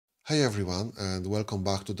Hey everyone, and welcome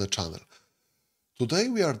back to the channel. Today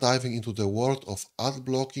we are diving into the world of ad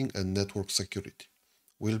blocking and network security.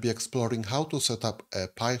 We'll be exploring how to set up a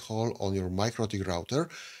Pi-hole on your MikroTik router,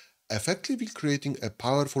 effectively creating a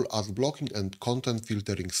powerful ad blocking and content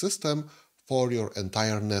filtering system for your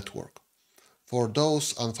entire network. For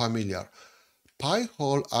those unfamiliar,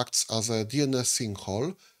 Pi-hole acts as a DNS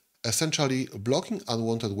sinkhole, essentially blocking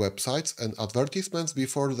unwanted websites and advertisements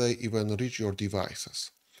before they even reach your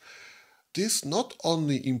devices. This not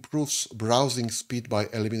only improves browsing speed by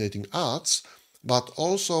eliminating ads, but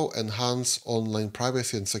also enhances online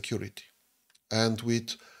privacy and security. And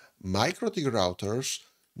with MikroTik routers,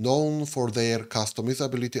 known for their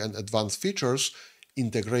customizability and advanced features,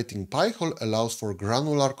 integrating Pi-hole allows for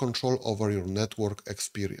granular control over your network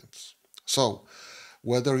experience. So,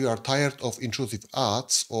 whether you are tired of intrusive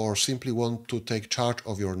ads or simply want to take charge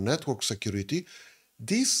of your network security,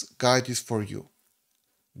 this guide is for you.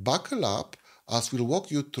 Buckle up as we'll walk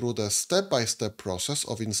you through the step-by-step process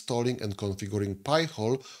of installing and configuring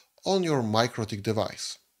Pi-hole on your MikroTik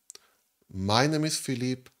device. My name is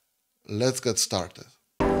Philip. Let's get started.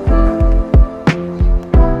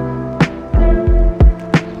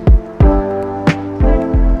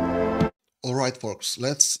 Alright folks,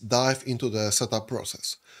 let's dive into the setup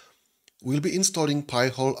process. We'll be installing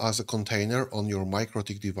Pi-hole as a container on your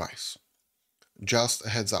MikroTik device. Just a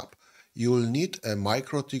heads up. You will need a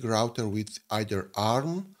MikroTik router with either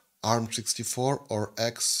ARM, ARM64 or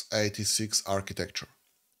x86 architecture.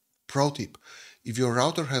 Pro tip, if your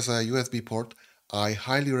router has a USB port, I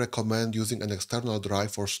highly recommend using an external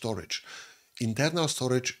drive for storage. Internal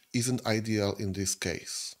storage isn't ideal in this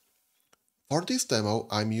case. For this demo,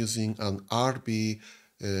 I'm using an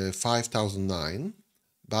RB5009,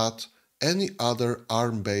 but any other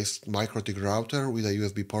ARM-based MikroTik router with a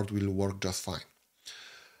USB port will work just fine.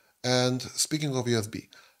 And speaking of USB,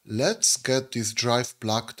 let's get this drive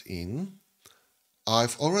plugged in.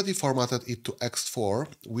 I've already formatted it to X4,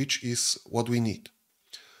 which is what we need.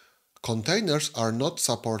 Containers are not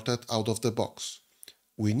supported out of the box.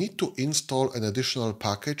 We need to install an additional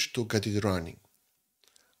package to get it running.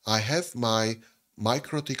 I have my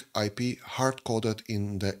MikroTik IP hard-coded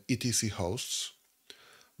in the etc hosts.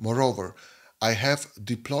 Moreover, I have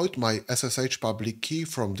deployed my SSH public key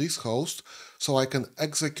from this host so I can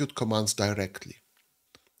execute commands directly.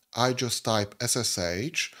 I just type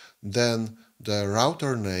SSH, then the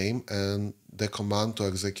router name and the command to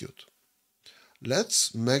execute.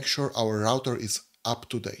 Let's make sure our router is up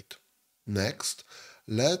to date. Next,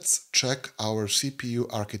 let's check our CPU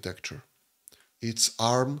architecture. It's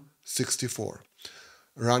ARM64,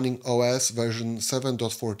 running OS version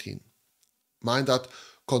 7.14. Mind that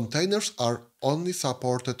containers are only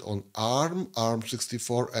supported on ARM,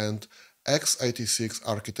 ARM64 and x86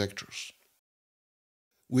 architectures.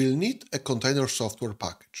 We'll need a container software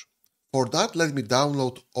package. For that, let me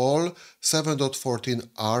download all 7.14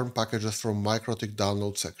 ARM packages from MikroTik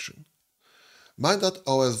download section. Mind that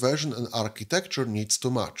OS version and architecture needs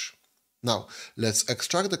to match. Now, let's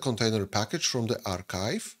extract the container package from the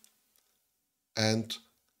archive and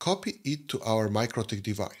copy it to our MikroTik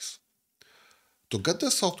device. To get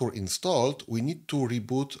the software installed, we need to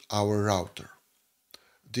reboot our router.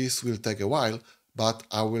 This will take a while, but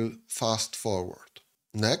I will fast forward.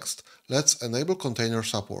 Next, let's enable container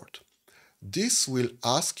support. This will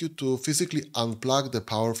ask you to physically unplug the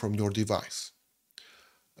power from your device.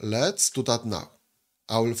 Let's do that now.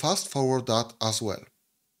 I will fast forward that as well.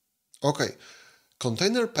 Okay,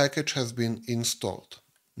 container package has been installed.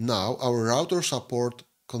 Now our router supports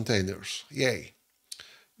containers. Yay!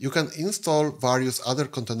 You can install various other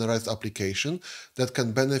containerized applications that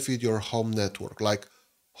can benefit your home network, like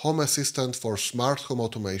Home Assistant for smart home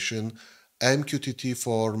automation, MQTT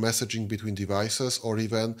for messaging between devices, or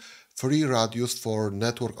even FreeRadius for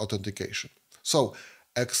network authentication. So,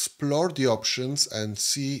 explore the options and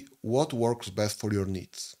see what works best for your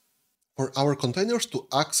needs. For our containers to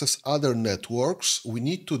access other networks, we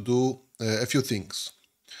need to do a few things.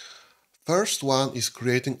 First one is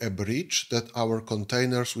creating a bridge that our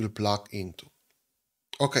containers will plug into.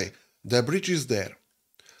 Okay, the bridge is there.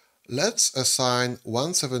 Let's assign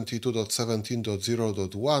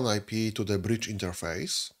 172.17.0.1 IP to the bridge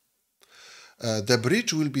interface. The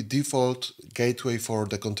bridge will be default gateway for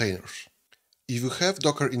the containers. If you have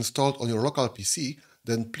Docker installed on your local PC,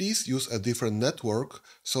 then please use a different network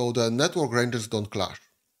so the network ranges don't clash.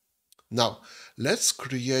 Now, let's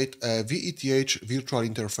create a VETH virtual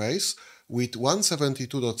interface with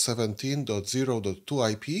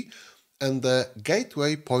 172.17.0.2 IP and the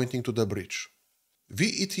gateway pointing to the bridge.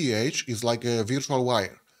 VETH is like a virtual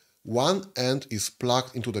wire. One end is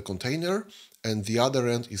plugged into the container and the other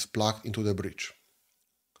end is plugged into the bridge.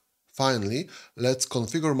 Finally, let's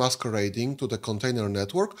configure masquerading to the container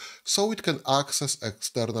network so it can access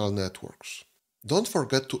external networks. Don't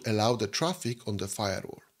forget to allow the traffic on the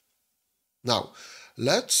firewall. Now,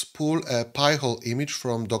 let's pull a Pi-hole image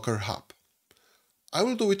from Docker Hub. I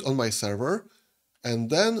will do it on my server and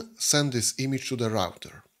then send this image to the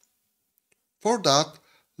router. For that,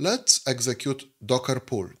 let's execute docker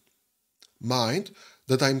pull. Mind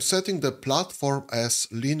that I'm setting the platform as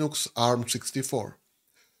Linux ARM64.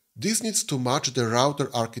 This needs to match the router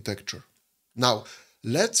architecture. Now,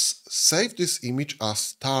 let's save this image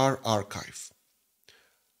as tar archive.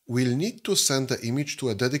 We'll need to send the image to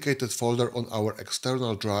a dedicated folder on our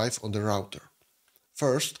external drive on the router.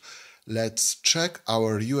 First, let's check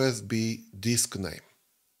our USB disk name.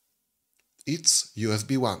 It's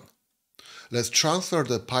USB 1. Let's transfer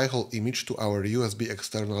the Pi-hole image to our USB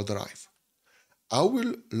external drive. I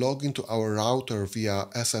will log into our router via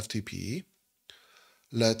SFTP.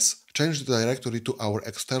 Let's change the directory to our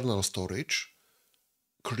external storage,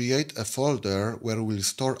 create a folder where we'll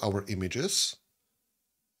store our images,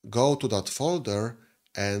 go to that folder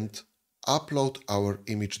and upload our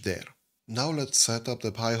image there. Now let's set up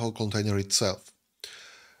the Pi-hole container itself.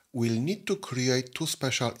 We'll need to create two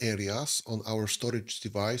special areas on our storage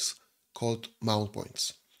device called mount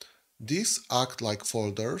points. These act like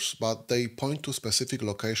folders, but they point to specific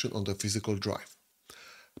location on the physical drive.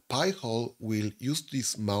 Pi-hole will use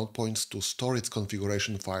these mount points to store its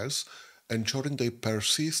configuration files, ensuring they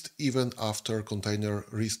persist even after container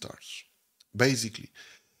restarts. Basically,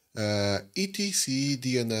 etc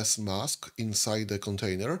DNS mask inside the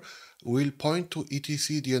container will point to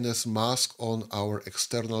etc DNS mask on our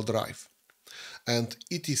external drive, and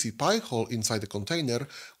etc Pi-hole inside the container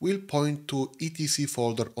will point to etc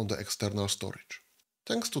folder on the external storage.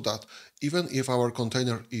 Thanks to that, even if our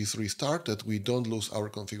container is restarted, we don't lose our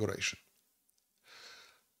configuration.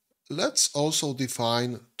 Let's also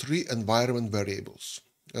define three environment variables.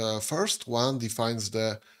 First one defines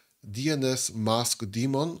the DNS mask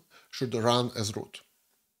daemon should run as root.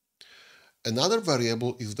 Another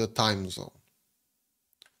variable is the time zone.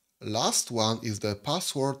 Last one is the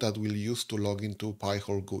password that we'll use to log into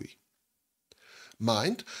Pi-hole GUI.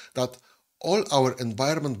 Mind that all our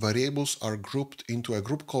environment variables are grouped into a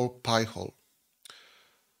group called Pi-hole.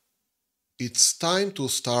 It's time to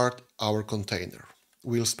start our container.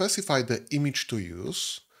 We'll specify the image to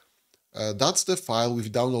use. That's the file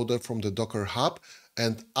we've downloaded from the Docker Hub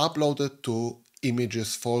and uploaded to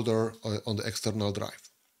images folder on the external drive.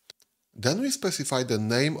 Then we specify the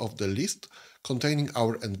name of the list containing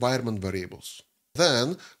our environment variables.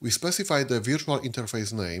 Then we specify the virtual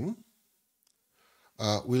interface name.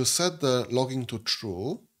 We'll set the logging to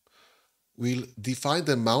true. We'll define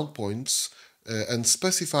the mount points and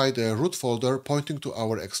specify the root folder pointing to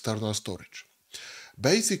our external storage.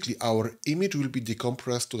 Basically, our image will be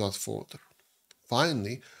decompressed to that folder.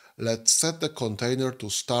 Finally, let's set the container to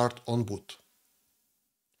start on boot.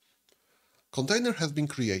 Container has been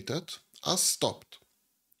created as stopped.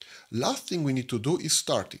 Last thing we need to do is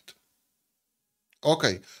start it.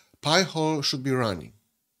 Okay, Pi-hole should be running.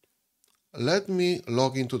 Let me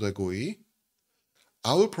log into the GUI.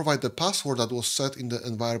 I will provide the password that was set in the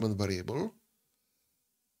environment variable.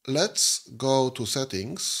 Let's go to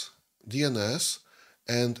Settings, DNS,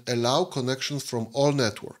 and allow connections from all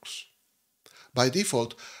networks. By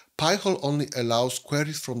default, Pi-hole only allows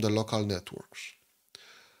queries from the local networks.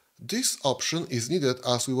 This option is needed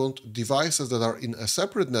as we want devices that are in a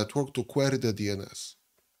separate network to query the DNS.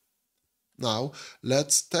 Now,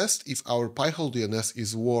 let's test if our Pi-hole DNS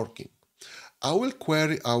is working. I will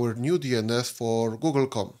query our new DNS for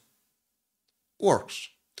Google.com. Works.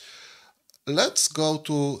 Let's go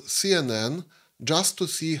to CNN just to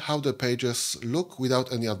see how the pages look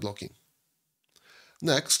without any ad blocking.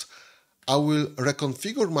 Next, I will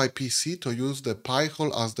reconfigure my PC to use the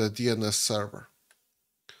Pi-hole as the DNS server.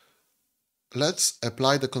 Let's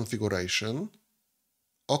apply the configuration.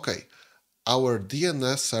 Okay, our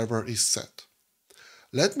DNS server is set.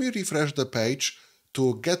 Let me refresh the page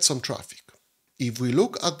to get some traffic. If we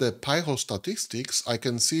look at the Pi-hole statistics, I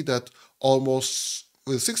can see that almost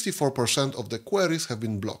 64% of the queries have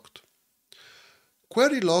been blocked.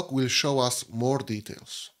 Query log will show us more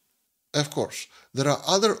details. Of course, there are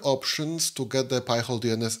other options to get the Pi-hole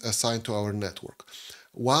DNS assigned to our network.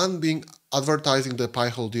 One being advertising the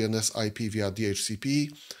Pi-hole DNS IP via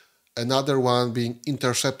DHCP, another one being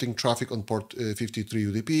intercepting traffic on port 53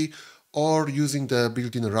 UDP, or using the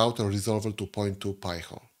built-in router resolver to point to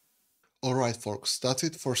Pi-hole. Alright folks, that's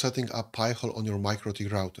it for setting up Pi-hole on your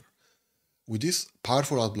MikroTik router. With this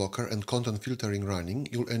powerful ad blocker and content filtering running,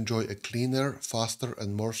 you'll enjoy a cleaner, faster,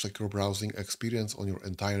 and more secure browsing experience on your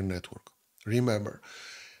entire network. Remember,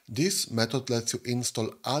 this method lets you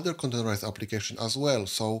install other containerized applications as well,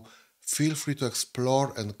 so feel free to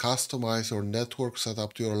explore and customize your network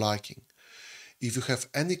setup to your liking. If you have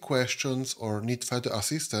any questions or need further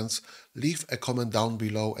assistance, leave a comment down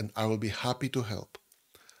below and I will be happy to help.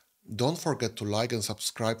 Don't forget to like and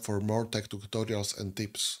subscribe for more tech tutorials and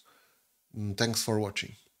tips. Thanks for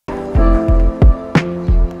watching.